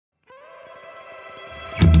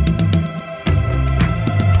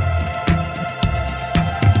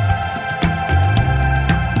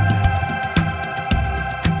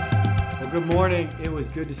Good morning. It was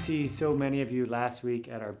good to see so many of you last week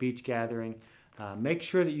at our beach gathering. Make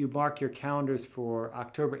sure that you mark your calendars for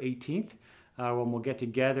October 18th when we'll get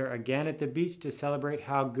together again at the beach to celebrate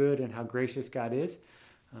how good and how gracious God is.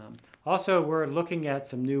 Also, we're looking at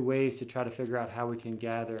some new ways to try to figure out how we can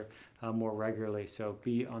gather more regularly, so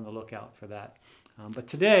be on the lookout for that. But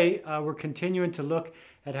today, we're continuing to look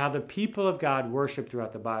at how the people of God worship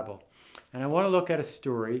throughout the Bible. And I want to look at a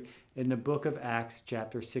story in the book of Acts,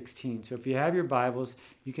 chapter 16. So if you have your Bibles,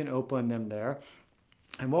 you can open them there.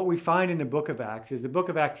 And what we find in the book of Acts is the book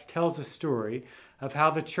of Acts tells a story of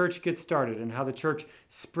how the church gets started and how the church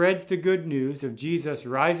spreads the good news of Jesus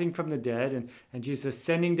rising from the dead and Jesus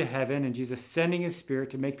ascending to heaven and Jesus sending his Spirit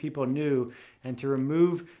to make people new and to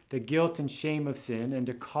remove the guilt and shame of sin and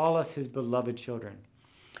to call us his beloved children.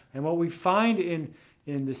 And what we find in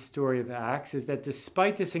this story of Acts is that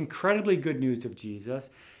despite this incredibly good news of Jesus,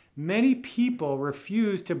 many people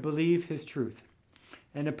refused to believe his truth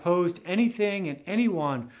and opposed anything and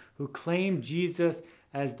anyone who claimed Jesus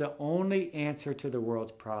as the only answer to the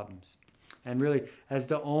world's problems and really as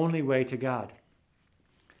the only way to God.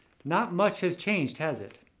 Not much has changed, has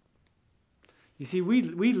it? You see, we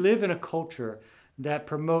live in a culture that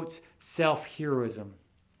promotes self-heroism.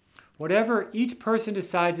 Whatever each person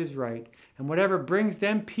decides is right and whatever brings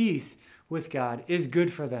them peace with God is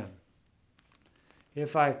good for them.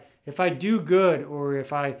 If I do good, or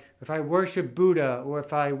if I worship Buddha, or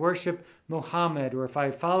if I worship Muhammad, or if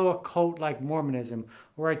I follow a cult like Mormonism,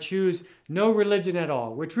 or I choose no religion at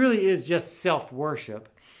all, which really is just self-worship,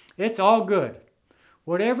 it's all good.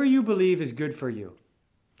 Whatever you believe is good for you.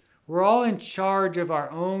 We're all in charge of our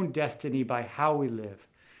own destiny by how we live,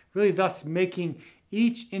 really thus making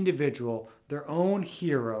each individual their own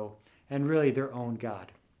hero and really their own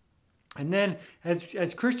God. And then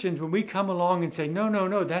as Christians, when we come along and say,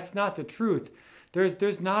 no, that's not the truth.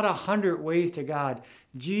 There's not 100 ways to God.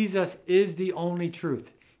 Jesus is the only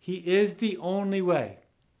truth. He is the only way.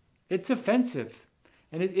 It's offensive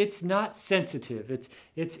and it's not sensitive.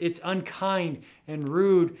 It's unkind and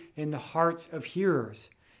rude in the hearts of hearers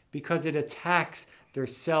because it attacks their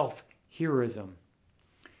self-heroism.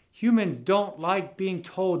 Humans don't like being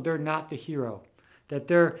told they're not the hero, that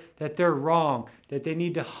they're wrong, that they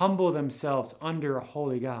need to humble themselves under a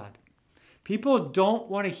holy God. People don't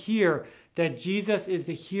want to hear that Jesus is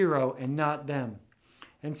the hero and not them.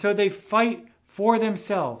 And so they fight for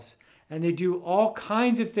themselves, and they do all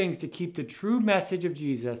kinds of things to keep the true message of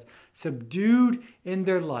Jesus subdued in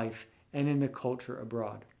their life and in the culture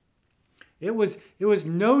abroad. It was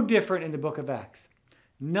no different in the book of Acts.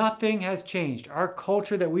 Nothing has changed. Our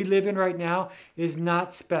culture that we live in right now is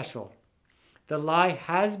not special. The lie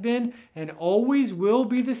has been and always will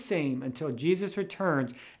be the same until Jesus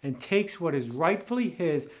returns and takes what is rightfully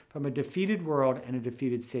his from a defeated world and a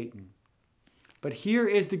defeated Satan. But here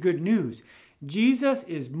is the good news. Jesus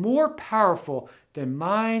is more powerful than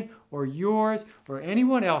mine or yours or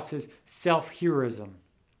anyone else's self-heroism.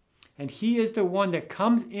 And he is the one that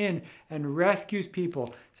comes in and rescues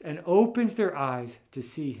people and opens their eyes to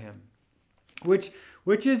see him.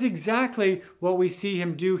 Which is exactly what we see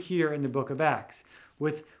him do here in the book of Acts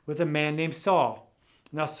with a man named Saul.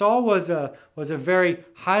 Now, Saul was a very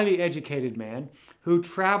highly educated man who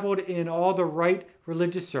traveled in all the right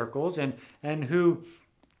religious circles and who,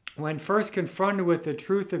 when first confronted with the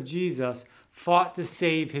truth of Jesus, fought to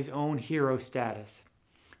save his own hero status.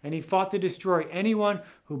 And he fought to destroy anyone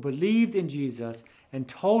who believed in Jesus and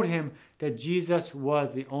told him that Jesus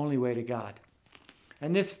was the only way to God.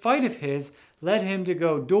 And this fight of his led him to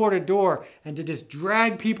go door to door and to just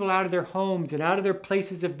drag people out of their homes and out of their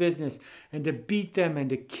places of business and to beat them and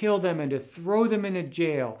to kill them and to throw them into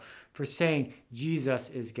jail for saying Jesus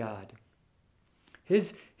is God.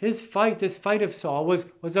 This fight of Saul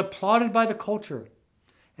was applauded by the culture,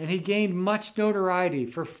 and he gained much notoriety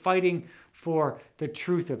for fighting for the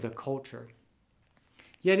truth of the culture.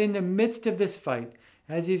 Yet in the midst of this fight,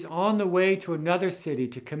 as he's on the way to another city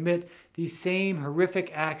to commit these same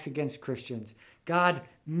horrific acts against Christians, God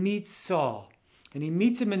meets Saul, and he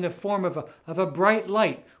meets him in the form of a bright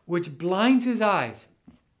light, which blinds his eyes.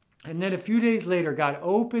 And then a few days later, God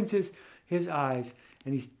opens his eyes,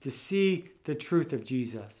 and he's to see the truth of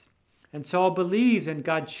Jesus. And Saul believes, and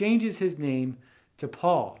God changes his name to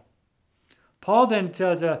Paul. Paul then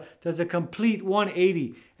does a complete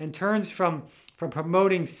 180 and turns from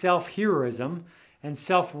promoting self-heroism and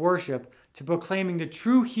self-worship to proclaiming the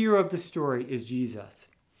true hero of the story is Jesus,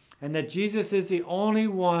 and that Jesus is the only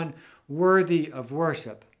one worthy of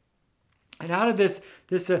worship. And out of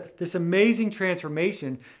this amazing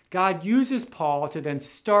transformation, God uses Paul to then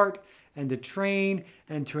start and to train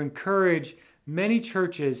and to encourage many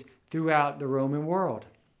churches throughout the Roman world.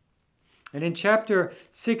 And in chapter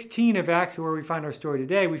 16 of Acts, where we find our story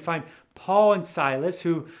today, we find Paul and Silas,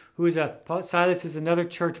 Silas is another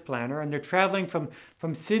church planner, and they're traveling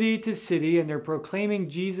from city to city, and they're proclaiming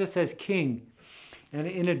Jesus as king. And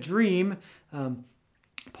in a dream,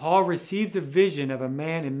 Paul receives a vision of a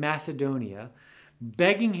man in Macedonia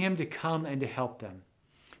begging him to come and to help them.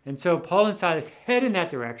 And so Paul and Silas head in that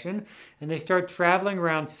direction, and they start traveling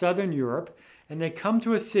around southern Europe, and they come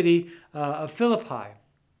to a city of Philippi.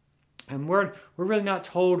 And we're really not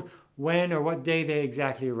told when or what day they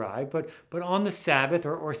exactly arrive, but on the Sabbath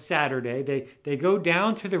or Saturday, they go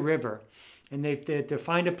down to the river, and they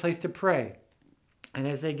find a place to pray. And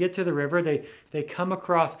as they get to the river, they come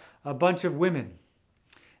across a bunch of women.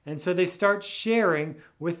 And so they start sharing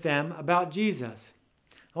with them about Jesus.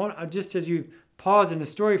 Just as you pause in the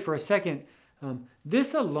story for a second,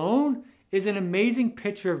 this alone is an amazing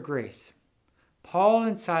picture of grace. Paul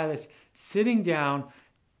and Silas sitting down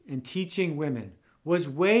and teaching women was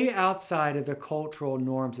way outside of the cultural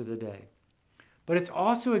norms of the day. But it's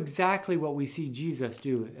also exactly what we see Jesus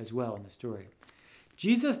do as well in the story.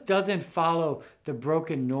 Jesus doesn't follow the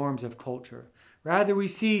broken norms of culture. Rather, we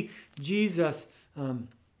see Jesus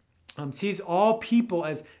sees all people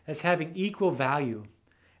as having equal value.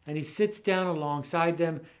 And he sits down alongside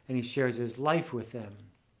them and he shares his life with them.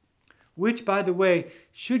 Which, by the way,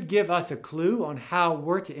 should give us a clue on how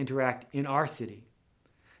we're to interact in our city.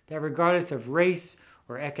 That regardless of race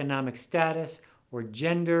or economic status or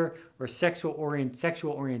gender or sexual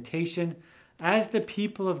orientation, as the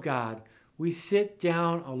people of God, we sit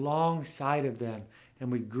down alongside of them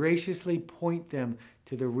and we graciously point them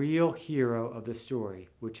to the real hero of the story,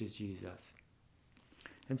 which is Jesus.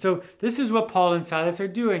 And so this is what Paul and Silas are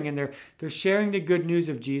doing, and they're sharing the good news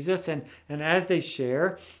of Jesus. And as they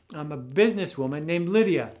share, a businesswoman named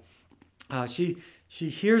Lydia, she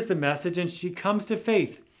hears the message and she comes to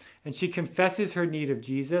faith. And she confesses her need of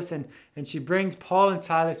Jesus, and she brings Paul and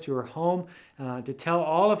Silas to her home to tell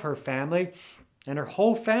all of her family. And her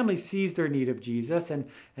whole family sees their need of Jesus, and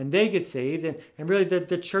they get saved. And really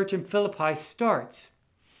the church in Philippi starts.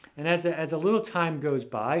 And as a little time goes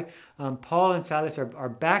by, Paul and Silas are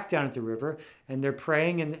back down at the river, and they're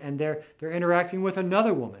praying, and they're interacting with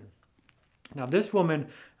another woman. Now this woman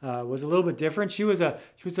was a little bit different. She was a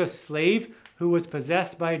slave who was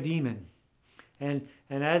possessed by a demon. And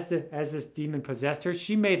as this demon possessed her,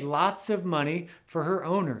 she made lots of money for her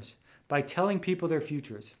owners by telling people their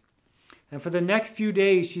futures. And for the next few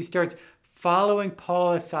days, she starts following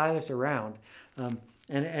Paul and Silas around.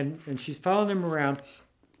 And she's following them around.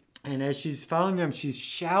 And as she's following them, she's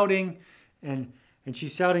shouting. And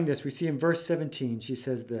she's shouting this. We see in verse 17, she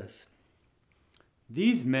says this: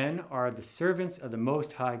 "These men are the servants of the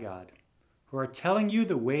Most High God, who are telling you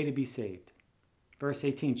the way to be saved." Verse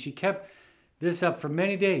 18, she kept this up for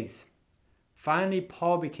many days. Finally,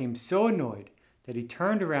 Paul became so annoyed that he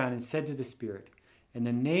turned around and said to the spirit, "In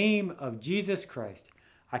the name of Jesus Christ,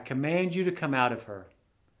 I command you to come out of her."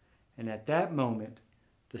 And at that moment,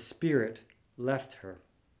 the spirit left her.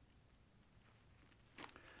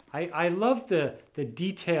 I love the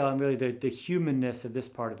detail and really the humanness of this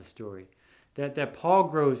part of the story. That Paul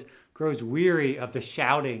grows weary of the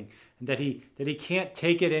shouting, and that he can't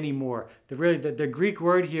take it anymore. The Greek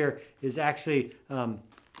word here is actually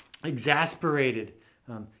exasperated.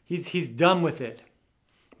 He's done with it.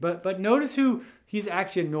 But notice who he's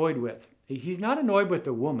actually annoyed with. He's not annoyed with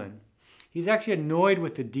the woman. He's actually annoyed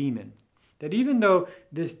with the demon. That even though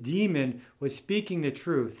this demon was speaking the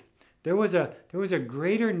truth, there was a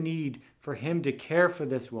greater need for him to care for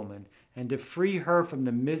this woman and to free her from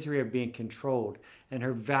the misery of being controlled and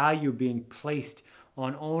her value being placed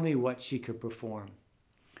on only what she could perform.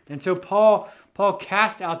 And so Paul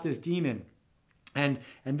cast out this demon, and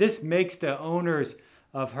this makes the owners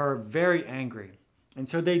of her very angry. And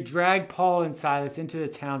so they drag Paul and Silas into the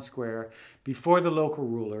town square before the local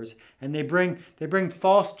rulers, and they bring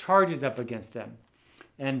false charges up against them.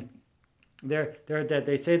 And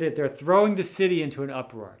they say that they're throwing the city into an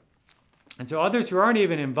uproar. And so others who aren't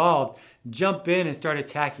even involved jump in and start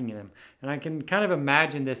attacking them. And I can kind of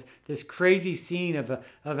imagine this crazy scene of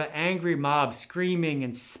an angry mob screaming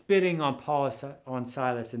and spitting on Paul on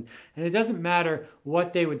Silas. And it doesn't matter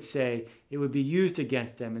what they would say, it would be used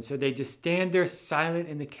against them. And so they just stand there silent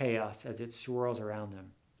in the chaos as it swirls around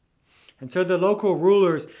them. And so the local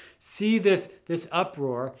rulers see this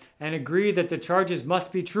uproar and agree that the charges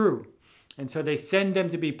must be true. And so they send them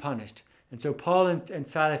to be punished. And so Paul and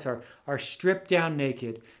Silas are stripped down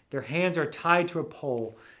naked. Their hands are tied to a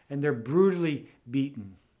pole, and they're brutally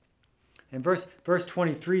beaten. And verse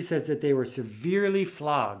 23 says that they were severely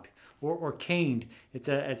flogged or caned. It's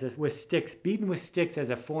with sticks, beaten with sticks as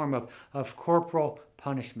a form of corporal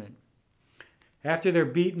punishment. After they're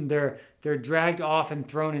beaten, they're dragged off and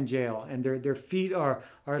thrown in jail, and their feet are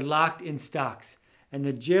locked in stocks. And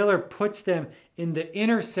the jailer puts them in the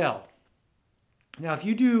inner cell. Now, if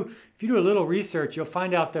you do a little research, you'll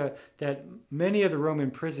find out that many of the Roman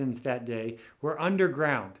prisons that day were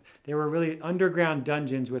underground. They were really underground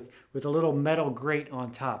dungeons with a little metal grate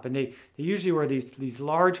on top. And they usually were these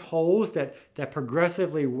large holes that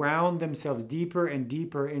progressively wound themselves deeper and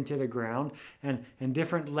deeper into the ground, and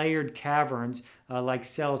different layered caverns like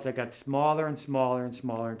cells that got smaller and smaller and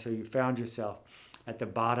smaller until you found yourself at the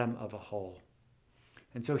bottom of a hole.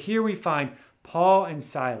 And so here we find Paul and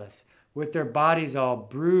Silas with their bodies all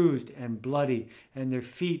bruised and bloody and their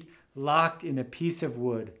feet locked in a piece of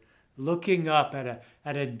wood, looking up at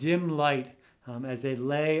a dim light as they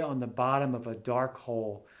lay on the bottom of a dark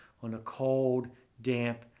hole on a cold,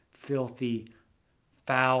 damp, filthy,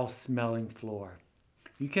 foul-smelling floor.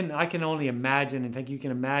 I can only imagine, and think you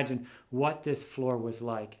can imagine what this floor was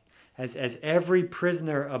like, as every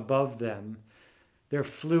prisoner above them, their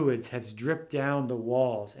fluids has dripped down the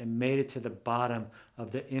walls and made it to the bottom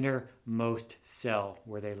of the innermost cell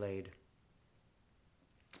where they laid.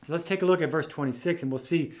 So let's take a look at verse 26, and we'll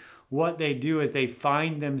see what they do as they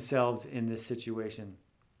find themselves in this situation.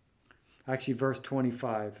 Actually, verse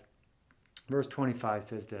 25. Verse 25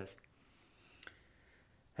 says this.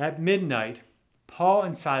 At midnight, Paul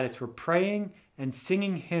and Silas were praying and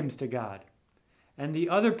singing hymns to God, and the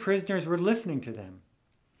other prisoners were listening to them.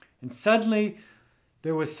 And suddenly,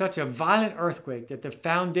 there was such a violent earthquake that the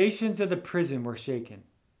foundations of the prison were shaken.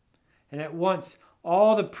 And at once,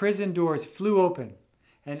 all the prison doors flew open,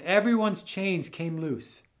 and everyone's chains came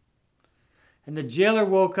loose. And the jailer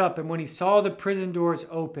woke up, and when he saw the prison doors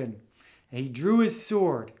open, and he drew his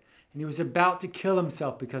sword, and he was about to kill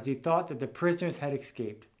himself because he thought that the prisoners had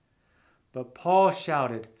escaped. But Paul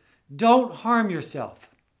shouted, "Don't harm yourself.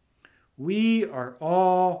 We are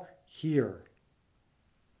all here."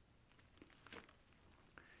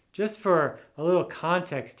 Just for a little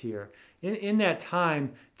context here, in that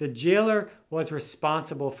time, the jailer was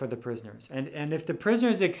responsible for the prisoners. And if the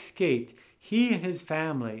prisoners escaped, he and his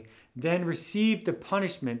family then received the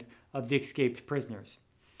punishment of the escaped prisoners.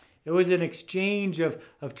 It was an exchange of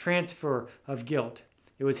transfer of guilt.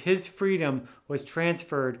 It was his freedom was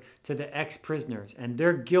transferred to the ex-prisoners, and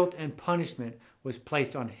their guilt and punishment was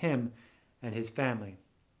placed on him and his family.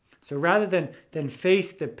 So rather than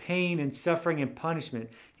face the pain and suffering and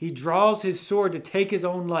punishment, he draws his sword to take his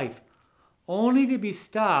own life, only to be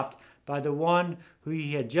stopped by the one who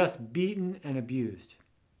he had just beaten and abused.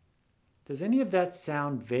 Does any of that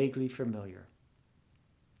sound vaguely familiar?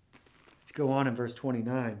 Let's go on in verse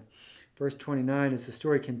 29. Verse 29, as the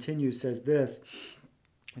story continues, says this.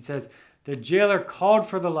 It says, "The jailer called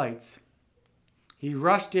for the lights. He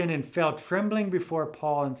rushed in and fell trembling before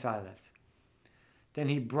Paul and Silas. Then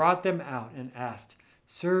he brought them out and asked,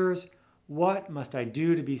 'Sirs, what must I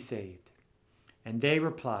do to be saved?' And they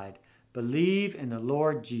replied, 'Believe in the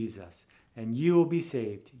Lord Jesus, and you will be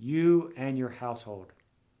saved, you and your household.'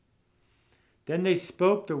 Then they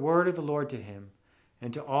spoke the word of the Lord to him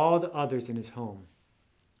and to all the others in his home.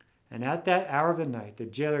 And at that hour of the night, the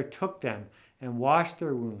jailer took them and washed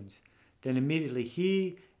their wounds. Then immediately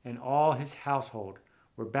he and all his household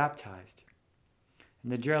were baptized.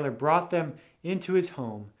 And the jailer brought them into his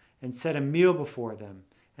home and set a meal before them,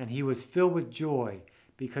 and he was filled with joy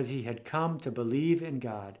because he had come to believe in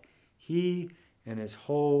God, he and his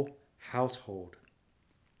whole household."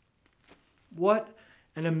 What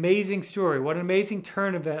an amazing story. What an amazing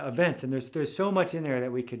turn of events. And there's so much in there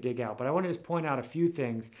that we could dig out. But I want to just point out a few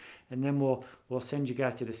things, and then we'll send you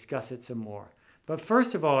guys to discuss it some more. But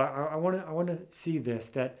first of all, I want to see this,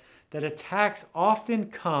 that attacks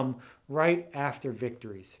often come right after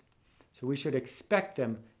victories. So we should expect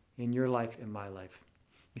them in your life and my life.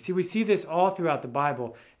 You see, we see this all throughout the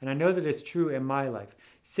Bible, and I know that it's true in my life.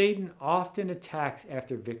 Satan often attacks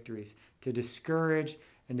after victories to discourage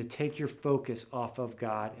and to take your focus off of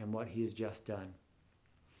God and what he has just done.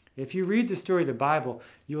 If you read the story of the Bible,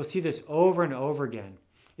 you will see this over and over again.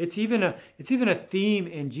 It's even a theme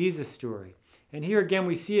in Jesus' story. And here again,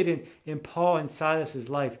 we see it in Paul and Silas's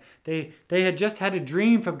life. They had just had a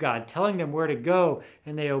dream from God telling them where to go,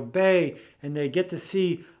 and they obey, and they get to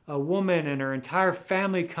see a woman and her entire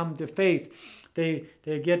family come to faith. They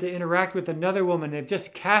get to interact with another woman. They've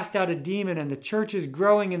just cast out a demon, and the church is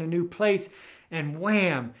growing in a new place. And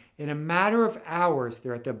wham, in a matter of hours,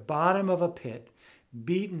 they're at the bottom of a pit,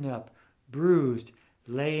 beaten up, bruised,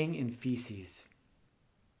 laying in feces.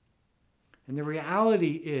 And the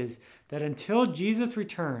reality is that until Jesus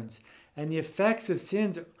returns and the effects of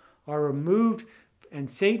sins are removed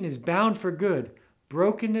and Satan is bound for good,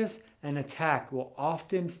 brokenness and attack will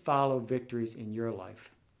often follow victories in your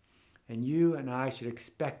life. And you and I should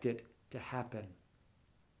expect it to happen.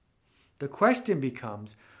 The question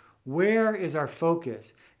becomes, where is our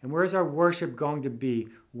focus and where is our worship going to be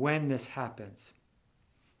when this happens?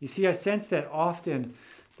 You see, I sense that often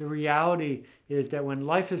the reality is that when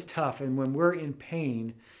life is tough and when we're in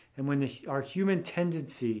pain and when our human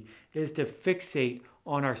tendency is to fixate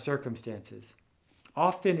on our circumstances,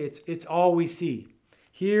 often it's all we see.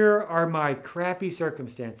 Here are my crappy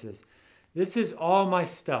circumstances. This is all my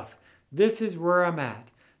stuff. This is where I'm at.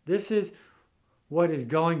 This is what is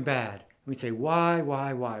going bad. We say,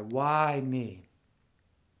 why me?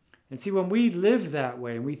 And see, when we live that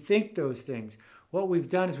way and we think those things, what we've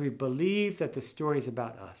done is we've believed that the story is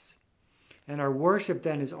about us. And our worship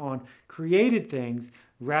then is on created things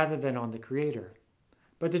rather than on the Creator.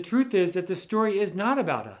 But the truth is that the story is not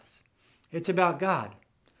about us. It's about God.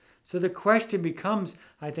 So the question becomes,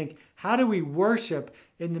 I think, how do we worship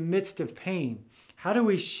in the midst of pain? How do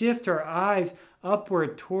we shift our eyes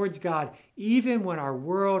upward towards God even when our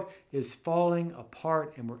world is falling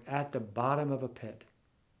apart and we're at the bottom of a pit?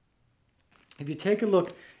 If you take a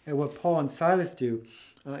look at what Paul and Silas do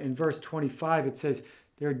in verse 25, it says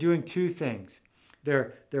they're doing two things.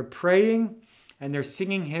 They're praying and they're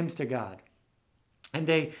singing hymns to God. And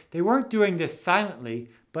they weren't doing this silently,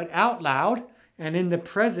 but out loud and in the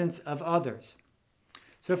presence of others.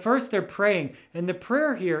 So first they're praying, and the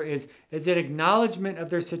prayer here is an acknowledgement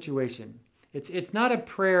of their situation. It's not a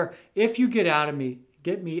prayer, if you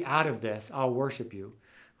get me out of this, I'll worship you.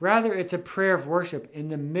 Rather, it's a prayer of worship in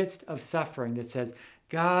the midst of suffering that says,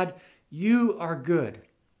 God, you are good.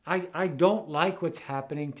 I don't like what's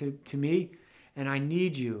happening to me, and I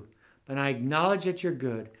need you. But I acknowledge that you're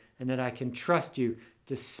good and that I can trust you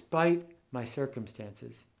despite my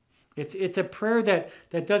circumstances. It's a prayer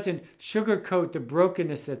that doesn't sugarcoat the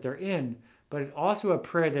brokenness that they're in, but it's also a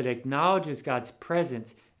prayer that acknowledges God's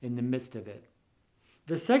presence in the midst of it.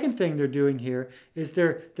 The second thing they're doing here is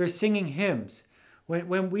they're singing hymns.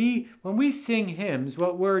 When we sing hymns,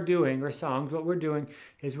 what we're doing, or songs, what we're doing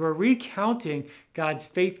is we're recounting God's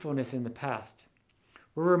faithfulness in the past.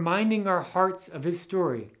 We're reminding our hearts of his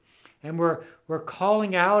story. And we're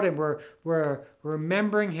calling out and we're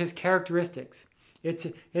remembering his characteristics.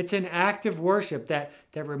 It's an act of worship that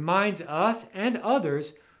reminds us and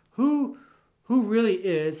others who really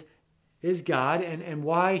is God and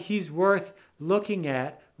why he's worth looking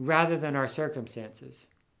at rather than our circumstances.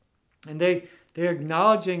 And they're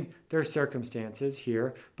acknowledging their circumstances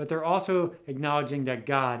here, but they're also acknowledging that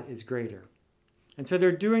God is greater. And so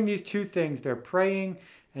they're doing these two things. They're praying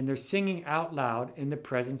and they're singing out loud in the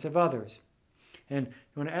presence of others. And you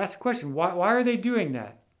want to ask the question, why are they doing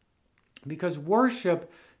that? Because worship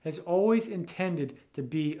has always intended to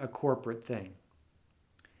be a corporate thing.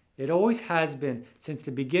 It always has been. Since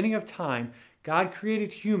the beginning of time, God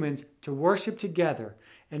created humans to worship together.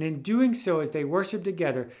 And in doing so, as they worship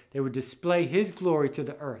together, they would display his glory to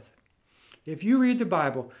the earth. If you read the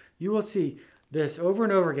Bible, you will see this over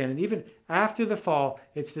and over again. And even after the fall,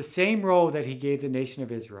 it's the same role that he gave the nation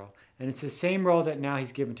of Israel. And it's the same role that now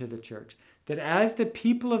he's given to the church. That as the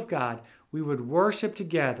people of God, we would worship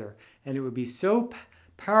together. And it would be so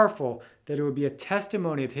powerful that it would be a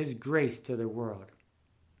testimony of his grace to the world.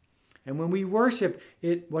 And when we worship,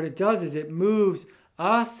 what it does is it moves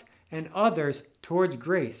us and others towards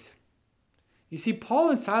grace. You see, Paul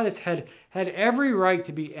and Silas had every right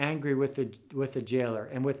to be angry with the jailer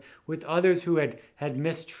and with others who had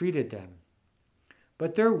mistreated them.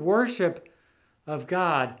 But their worship of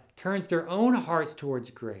God turns their own hearts towards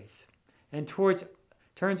grace and turns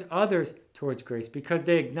others towards grace because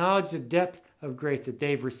they acknowledge the depth of grace that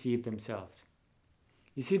they've received themselves.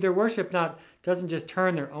 You see, their worship doesn't just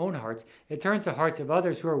turn their own hearts, it turns the hearts of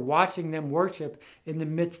others who are watching them worship in the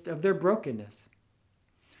midst of their brokenness.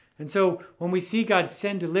 And so when we see God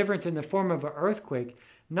send deliverance in the form of an earthquake,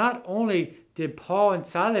 not only did Paul and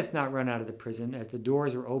Silas not run out of the prison as the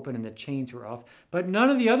doors were open and the chains were off, but none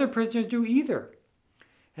of the other prisoners do either.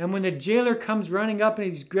 And when the jailer comes running up and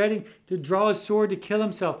he's ready to draw his sword to kill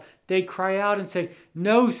himself, they cry out and say,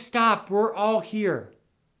 "No, stop, we're all here."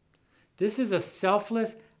 This is a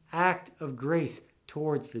selfless act of grace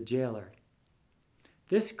towards the jailer.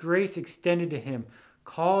 This grace extended to him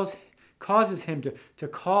causes him to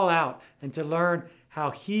call out and to learn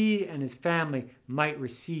how he and his family might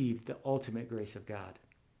receive the ultimate grace of God.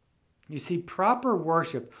 You see, proper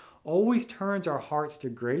worship always turns our hearts to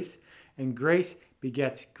grace, and grace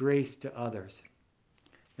begets grace to others.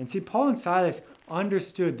 And see, Paul and Silas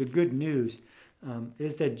understood the good news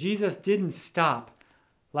is that Jesus didn't stop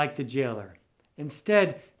like the jailer.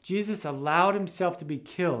 Instead, Jesus allowed himself to be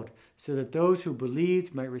killed so that those who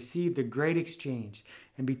believed might receive the great exchange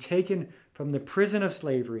and be taken from the prison of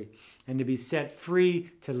slavery and to be set free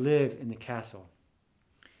to live in the castle.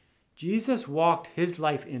 Jesus walked his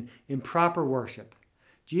life in proper worship.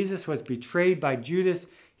 Jesus was betrayed by Judas.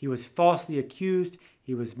 He was falsely accused.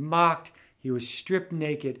 He was mocked. He was stripped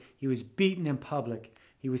naked. He was beaten in public.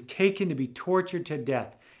 He was taken to be tortured to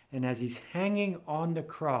death. And as he's hanging on the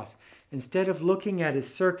cross, instead of looking at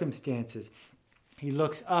his circumstances, he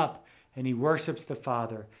looks up and he worships the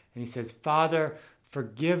Father. And he says, Father,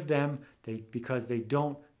 forgive them because they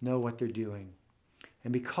don't know what they're doing.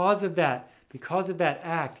 And because of that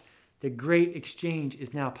act, the great exchange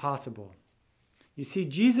is now possible. You see,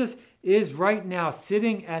 Jesus is right now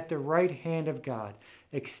sitting at the right hand of God,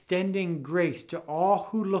 extending grace to all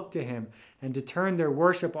who look to him and to turn their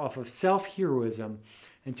worship off of self-heroism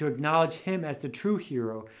and to acknowledge him as the true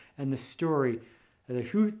hero and the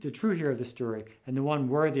true hero of the story and the one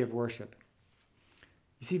worthy of worship.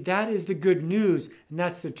 You see, that is the good news, and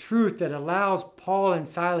that's the truth that allows Paul and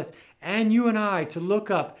Silas and you and I to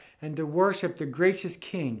look up and to worship the gracious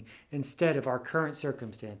King instead of our current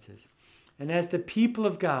circumstances. And as the people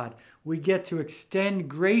of God, we get to extend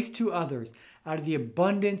grace to others out of the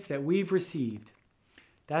abundance that we've received.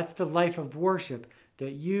 That's the life of worship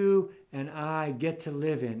that you and I get to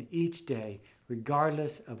live in each day,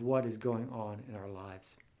 regardless of what is going on in our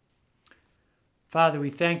lives. Father, we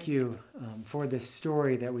thank you for this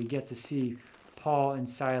story that we get to see Paul and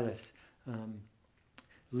Silas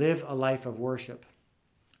live a life of worship.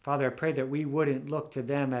 Father, I pray that we wouldn't look to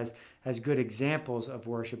them as good examples of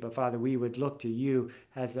worship, but Father, we would look to you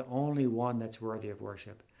as the only one that's worthy of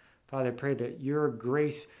worship. Father, I pray that your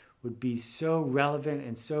grace would be so relevant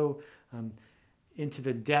and so into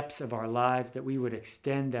the depths of our lives that we would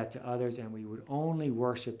extend that to others and we would only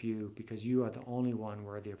worship you because you are the only one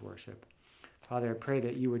worthy of worship. Father, I pray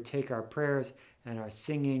that you would take our prayers and our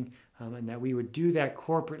singing and that we would do that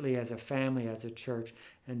corporately as a family, as a church,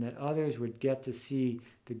 and that others would get to see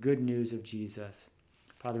the good news of Jesus.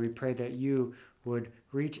 Father, we pray that you would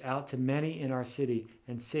reach out to many in our city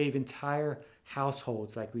and save entire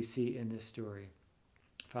households like we see in this story.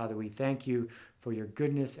 Father, we thank you for your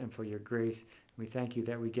goodness and for your grace. We thank you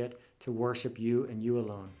that we get to worship you and you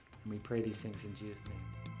alone. And we pray these things in Jesus'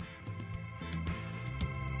 name.